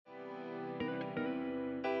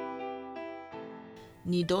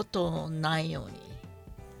nidoto nai yoni.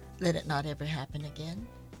 Let it not ever happen again.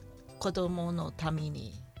 Kodomo no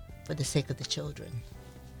tamini, for the sake of the children.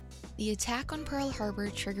 The attack on Pearl Harbor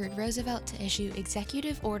triggered Roosevelt to issue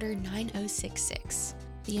Executive Order 9066,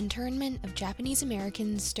 the internment of Japanese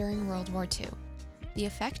Americans during World War II. The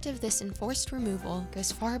effect of this enforced removal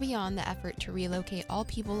goes far beyond the effort to relocate all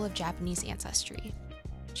people of Japanese ancestry.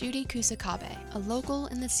 Judy Kusakabe, a local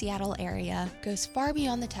in the Seattle area, goes far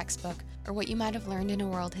beyond the textbook or what you might have learned in a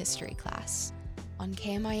world history class. On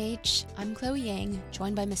KMIH, I'm Chloe Yang,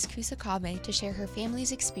 joined by Ms. Kusakabe to share her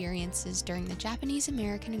family's experiences during the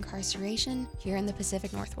Japanese-American incarceration here in the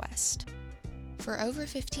Pacific Northwest. For over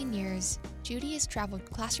 15 years, Judy has traveled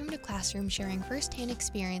classroom to classroom sharing first-hand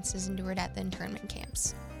experiences endured at the internment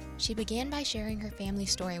camps. She began by sharing her family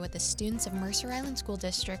story with the students of Mercer Island School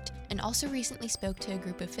District and also recently spoke to a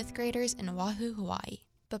group of 5th graders in Oahu, Hawaii.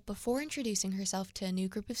 But before introducing herself to a new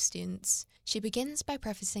group of students, she begins by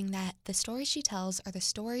prefacing that the stories she tells are the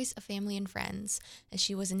stories of family and friends, as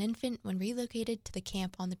she was an infant when relocated to the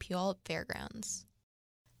camp on the Puyallup Fairgrounds.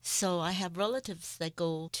 So I have relatives that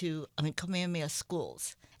go to Kamehameha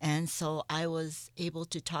schools. And so I was able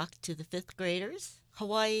to talk to the 5th graders.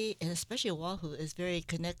 Hawaii, and especially Oahu, is very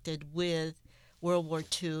connected with World War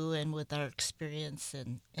II and with our experience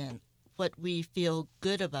and what we feel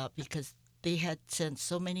good about, because they had sent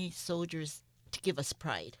so many soldiers to give us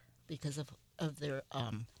pride because of their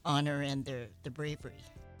honor and their bravery.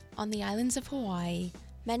 On the islands of Hawaii,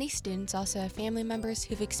 many students also have family members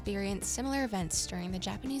who've experienced similar events during the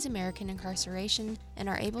Japanese-American incarceration and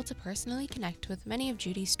are able to personally connect with many of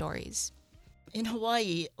Judy's stories. In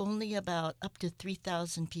Hawaii, only about up to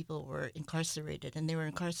 3,000 people were incarcerated, and they were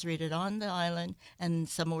incarcerated on the island, and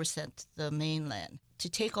some were sent to the mainland. To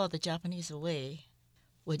take all the Japanese away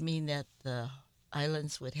would mean that the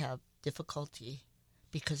islands would have difficulty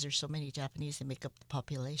because there's so many Japanese that make up the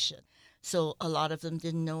population. So a lot of them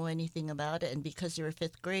didn't know anything about it, and because they were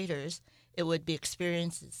 5th graders, it would be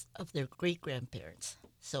experiences of their great-grandparents.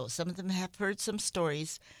 So some of them have heard some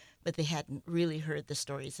stories, but they hadn't really heard the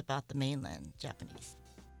stories about the mainland Japanese.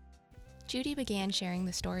 Judy began sharing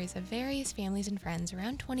the stories of various families and friends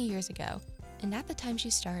around 20 years ago, and at the time she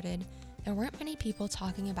started, there weren't many people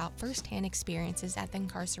talking about first-hand experiences at the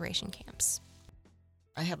incarceration camps.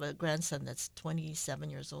 I have a grandson that's 27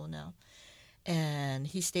 years old now, and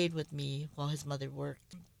he stayed with me while his mother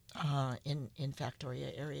worked in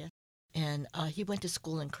Factoria area. And he went to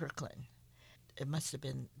school in Kirkland. It must have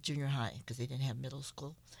been junior high because they didn't have middle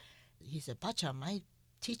school. He said, "Pacha, my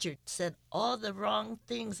teacher said all the wrong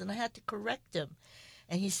things and I had to correct him."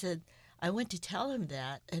 And he said, "I went to tell him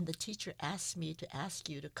that, and the teacher asked me to ask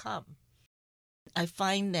you to come." I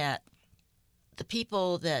find that the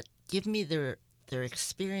people that give me their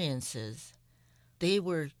experiences, they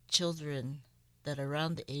were children that are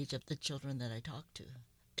around the age of the children that I talk to.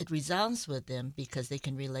 It resounds with them because they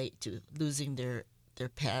can relate to losing their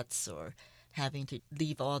pets or having to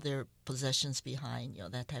leave all their possessions behind,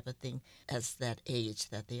 that type of thing, as that age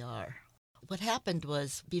that they are. What happened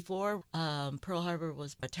was, before Pearl Harbor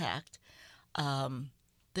was attacked,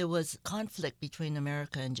 there was conflict between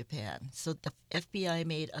America and Japan. So the FBI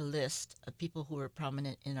made a list of people who were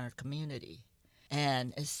prominent in our community.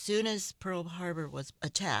 And as soon as Pearl Harbor was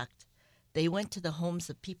attacked, they went to the homes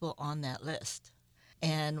of people on that list.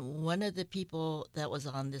 And one of the people that was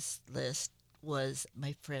on this list was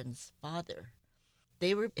my friend's father.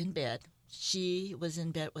 They were in bed. She was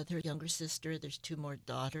in bed with her younger sister. There's 2 more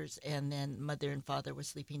daughters. And then mother and father were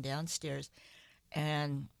sleeping downstairs.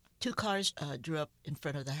 And 2 cars drew up in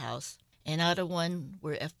front of the house. And out of one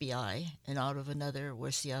were FBI, and out of another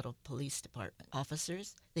were Seattle Police Department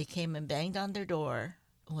officers. They came and banged on their door.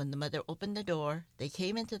 When the mother opened the door, they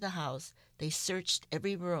came into the house. They searched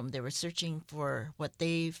every room. They were searching for what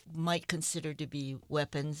they might consider to be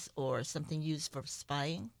weapons or something used for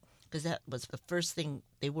spying, because that was the first thing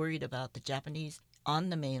they worried about, the Japanese on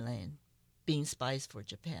the mainland being spies for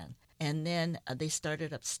Japan. And then they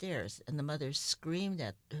started upstairs, and the mother screamed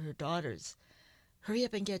at her daughters, "Hurry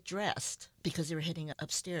up and get dressed," because they were heading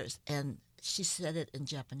upstairs. And she said it in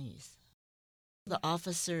Japanese. The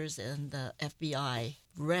officers and the FBI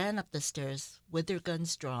ran up the stairs with their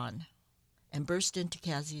guns drawn and burst into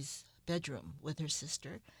Kazi's bedroom with her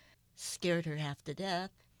sister, scared her half to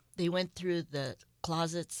death. They went through the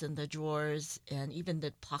closets and the drawers and even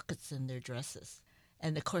the pockets in their dresses.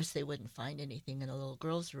 And of course they wouldn't find anything in a little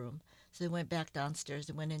girl's room. So they went back downstairs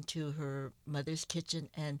and went into her mother's kitchen,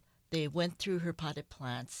 and they went through her potted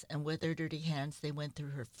plants, and with their dirty hands they went through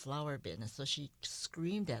her flower bin. And so she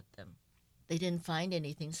screamed at them. They didn't find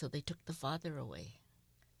anything, so they took the father away.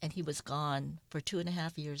 and he was gone for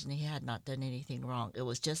 2.5 years, and he had not done anything wrong. It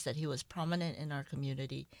was just that he was prominent in our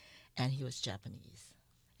community, and he was Japanese.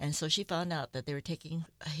 And so she found out that they were taking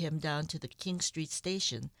him down to the King Street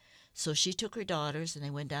station. So she took her daughters, and they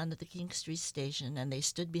went down to the King Street station, and they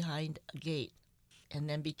stood behind a gate. And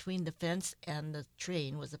then between the fence and the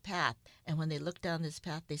train was a path. And when they looked down this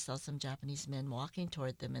path, they saw some Japanese men walking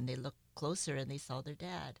toward them, and they looked closer, and they saw their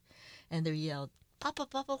dad. And they yelled, "Papa,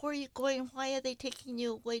 Papa, where are you going? Why are they taking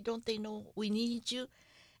you away? Don't they know we need you?"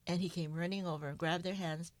 And he came running over and grabbed their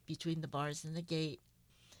hands between the bars and the gate.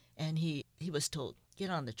 And he was told, "Get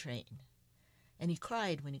on the train." And he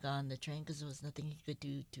cried when he got on the train because there was nothing he could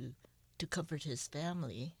do to comfort his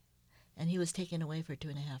family. And he was taken away for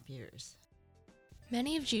 2.5 years.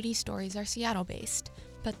 Many of Judy's stories are Seattle-based,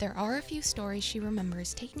 but there are a few stories she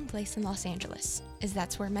remembers taking place in Los Angeles, as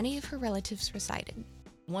that's where many of her relatives resided.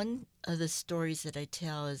 One of the stories that I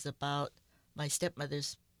tell is about my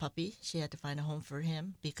stepmother's puppy. She had to find a home for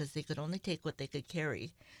him because they could only take what they could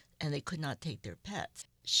carry, and they could not take their pets.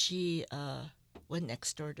 She went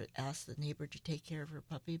next door to ask the neighbor to take care of her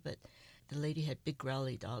puppy, but the lady had big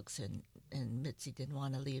growly dogs, and Mitzi didn't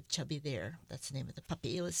want to leave Chubby there. That's the name of the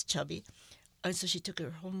puppy. It was Chubby. And so she took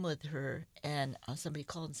her home with her, and somebody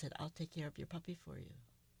called and said, "I'll take care of your puppy for you."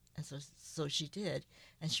 And so she did,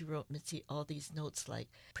 and she wrote Mitzi all these notes, like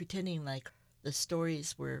pretending like the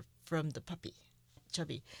stories were from the puppy,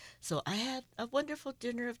 Chubby. So I had a wonderful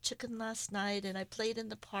dinner of chicken last night, and I played in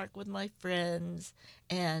the park with my friends.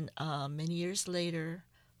 And many years later,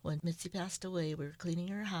 when Mitzi passed away, we were cleaning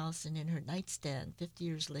her house, and in her nightstand, 50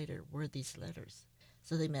 years later, were these letters.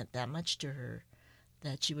 So they meant that much to her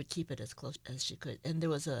that she would keep it as close as she could. And there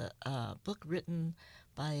was a book written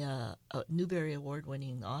by a Newbery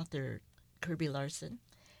Award-winning author, Kirby Larson,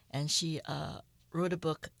 and she wrote a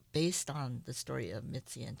book based on the story of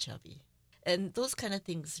Mitzi and Chubby. And those kind of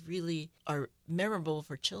things really are memorable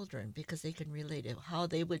for children because they can relate to how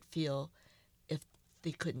they would feel if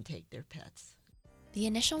they couldn't take their pets. The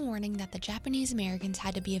initial warning that the Japanese Americans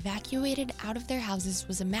had to be evacuated out of their houses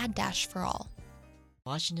was a mad dash for all.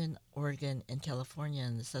 Washington, Oregon, and California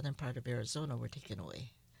and the southern part of Arizona were taken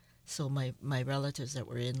away. So my relatives that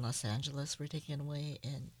were in Los Angeles were taken away,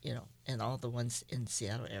 and all the ones in the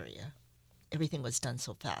Seattle area. Everything was done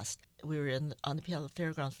so fast. We were on the Puyallup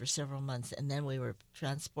Fairgrounds for several months, and then we were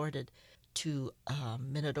transported to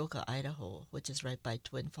Minidoka, Idaho, which is right by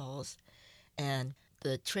Twin Falls. And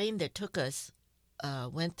the train that took us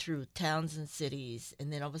went through towns and cities,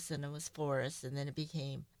 and then all of a sudden it was forest, and then it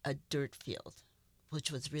became a dirt field,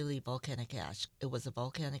 which was really volcanic ash. It was a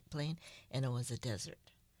volcanic plain, and it was a desert.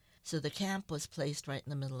 So the camp was placed right in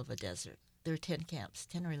the middle of a desert. There were 10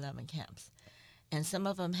 or 11 camps. And some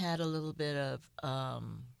of them had a little bit of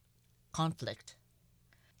conflict,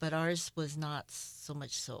 but ours was not so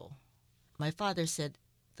much so. My father said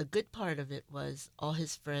the good part of it was all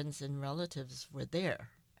his friends and relatives were there,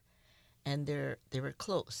 and they were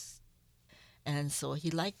close. And so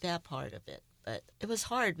he liked that part of it. But it was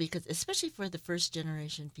hard because, especially for the first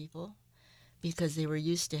generation people, because they were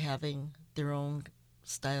used to having their own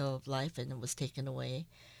style of life, and it was taken away.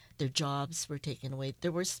 Their jobs were taken away.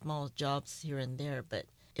 There were small jobs here and there, but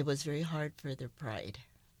it was very hard for their pride.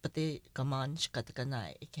 But gaman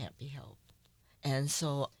shikatakanai, it can't be helped. And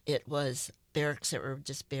so it was barracks that were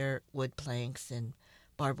just bare wood planks and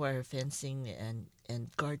barbed wire fencing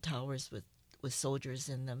and guard towers with soldiers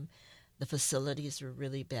in them. The facilities were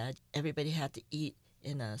really bad. Everybody had to eat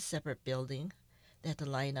in a separate building. They had to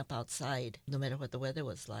line up outside, no matter what the weather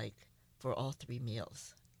was like, for all 3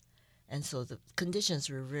 meals. And so the conditions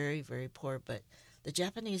were very, very poor. But the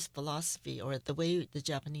Japanese philosophy, or the way the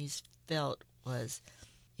Japanese felt, was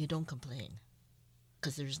you don't complain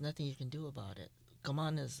because there's nothing you can do about it.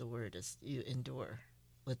 Gaman is the word, is you endure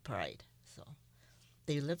with pride. So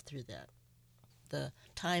they lived through that. The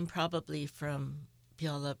time probably from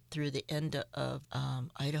Puyallup through the end of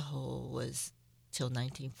Idaho was till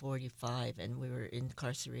 1945, and we were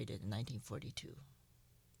incarcerated in 1942.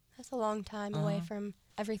 That's a long time away from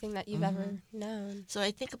everything that you've ever known. So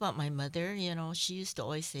I think about my mother, she used to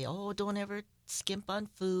always say, "Oh, don't ever skimp on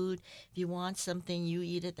food. If you want something, you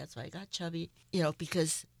eat it." That's why I got chubby,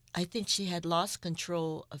 because I think she had lost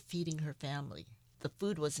control of feeding her family. The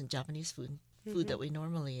food wasn't Japanese food that we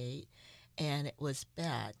normally ate, and it was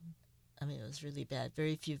bad. I mean, it was really bad.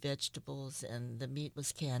 Very few vegetables, and the meat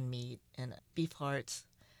was canned meat and beef hearts,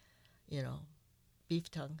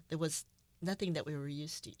 beef tongue. There was nothing that we were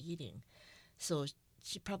used to eating. So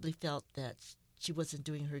she probably felt that she wasn't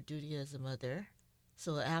doing her duty as a mother.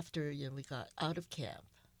 So after we got out of camp,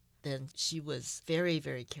 then she was very,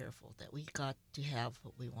 very careful that we got to have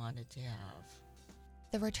what we wanted to have.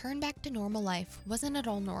 The return back to normal life wasn't at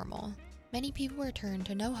all normal. Many people returned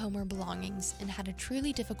to no home or belongings and had a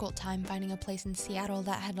truly difficult time finding a place in Seattle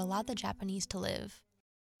that had allowed the Japanese to live.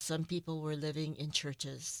 Some people were living in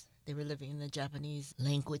churches. They were living in the Japanese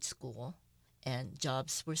language school, and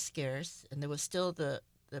jobs were scarce, and there was still the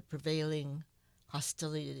prevailing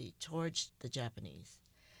hostility towards the Japanese.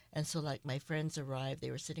 And so, like, my friends arrived,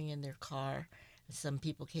 they were sitting in their car, and some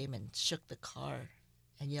people came and shook the car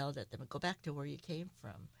and yelled at them, "Go back to where you came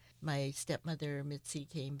from." My stepmother, Mitzi,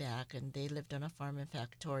 came back, and they lived on a farm in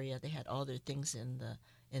Factoria. They had all their things in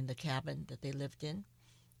the cabin that they lived in,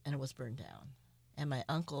 and it was burned down. And my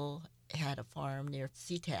uncle had a farm near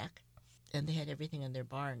SeaTac, and they had everything in their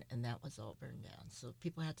barn, and that was all burned down. So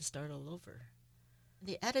people had to start all over.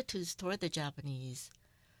 The attitudes toward the Japanese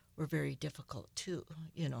were very difficult too,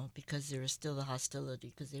 because there was still the hostility,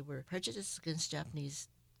 because they were prejudiced against Japanese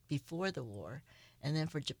before the war, and then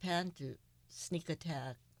for Japan to sneak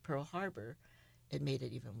attack Pearl Harbor, it made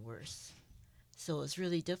it even worse. So it was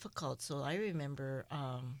really difficult. So I remember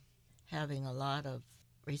having a lot of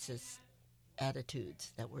racist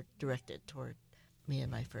attitudes that were directed toward me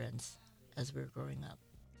and my friends as we were growing up.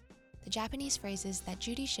 The Japanese phrases that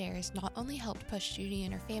Judy shares not only helped push Judy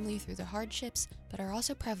and her family through the hardships, but are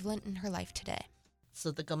also prevalent in her life today.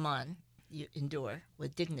 So the gaman, you endure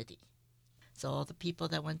with dignity. So all the people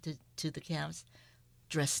that went to the camps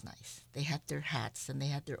dressed nice. They had their hats, and they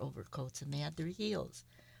had their overcoats, and they had their heels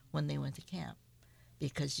when they went to camp,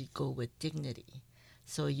 because you go with dignity.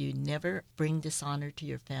 So you never bring dishonor to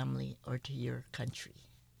your family or to your country.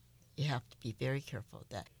 You have to be very careful of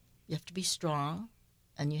that. You have to be strong,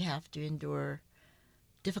 and you have to endure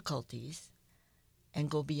difficulties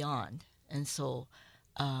and go beyond. And so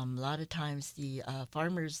a lot of times the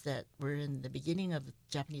farmers that were in the beginning of the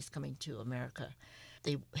Japanese coming to America,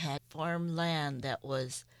 they had farmland that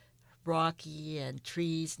was rocky and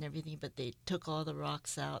trees and everything, but they took all the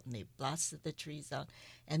rocks out and they blasted the trees out,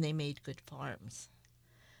 and they made good farms.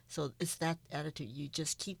 So it's that attitude. You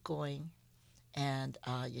just keep going, and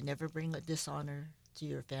you never bring a dishonor to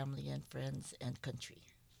your family and friends and country.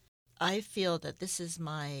 I feel that this is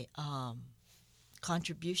my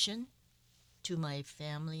contribution to my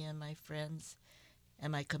family and my friends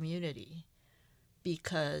and my community,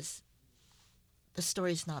 because the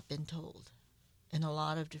story's not been told in a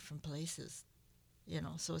lot of different places,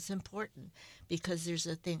 so it's important, because there's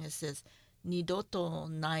a thing that says, "Nidoto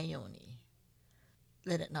nai yoni,"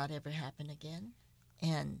 let it not ever happen again,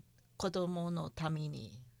 and "kodomo no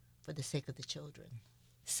tamini," for the sake of the children.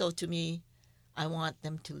 So to me, I want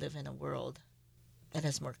them to live in a world that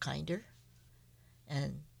has more kinder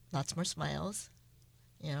and lots more smiles.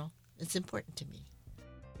 It's important to me.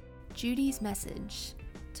 Judy's message: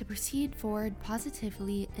 to proceed forward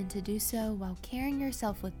positively and to do so while carrying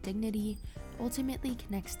yourself with dignity ultimately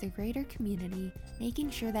connects the greater community, making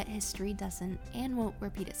sure that history doesn't and won't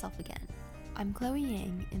repeat itself again. I'm Chloe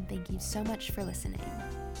Yang, and thank you so much for listening.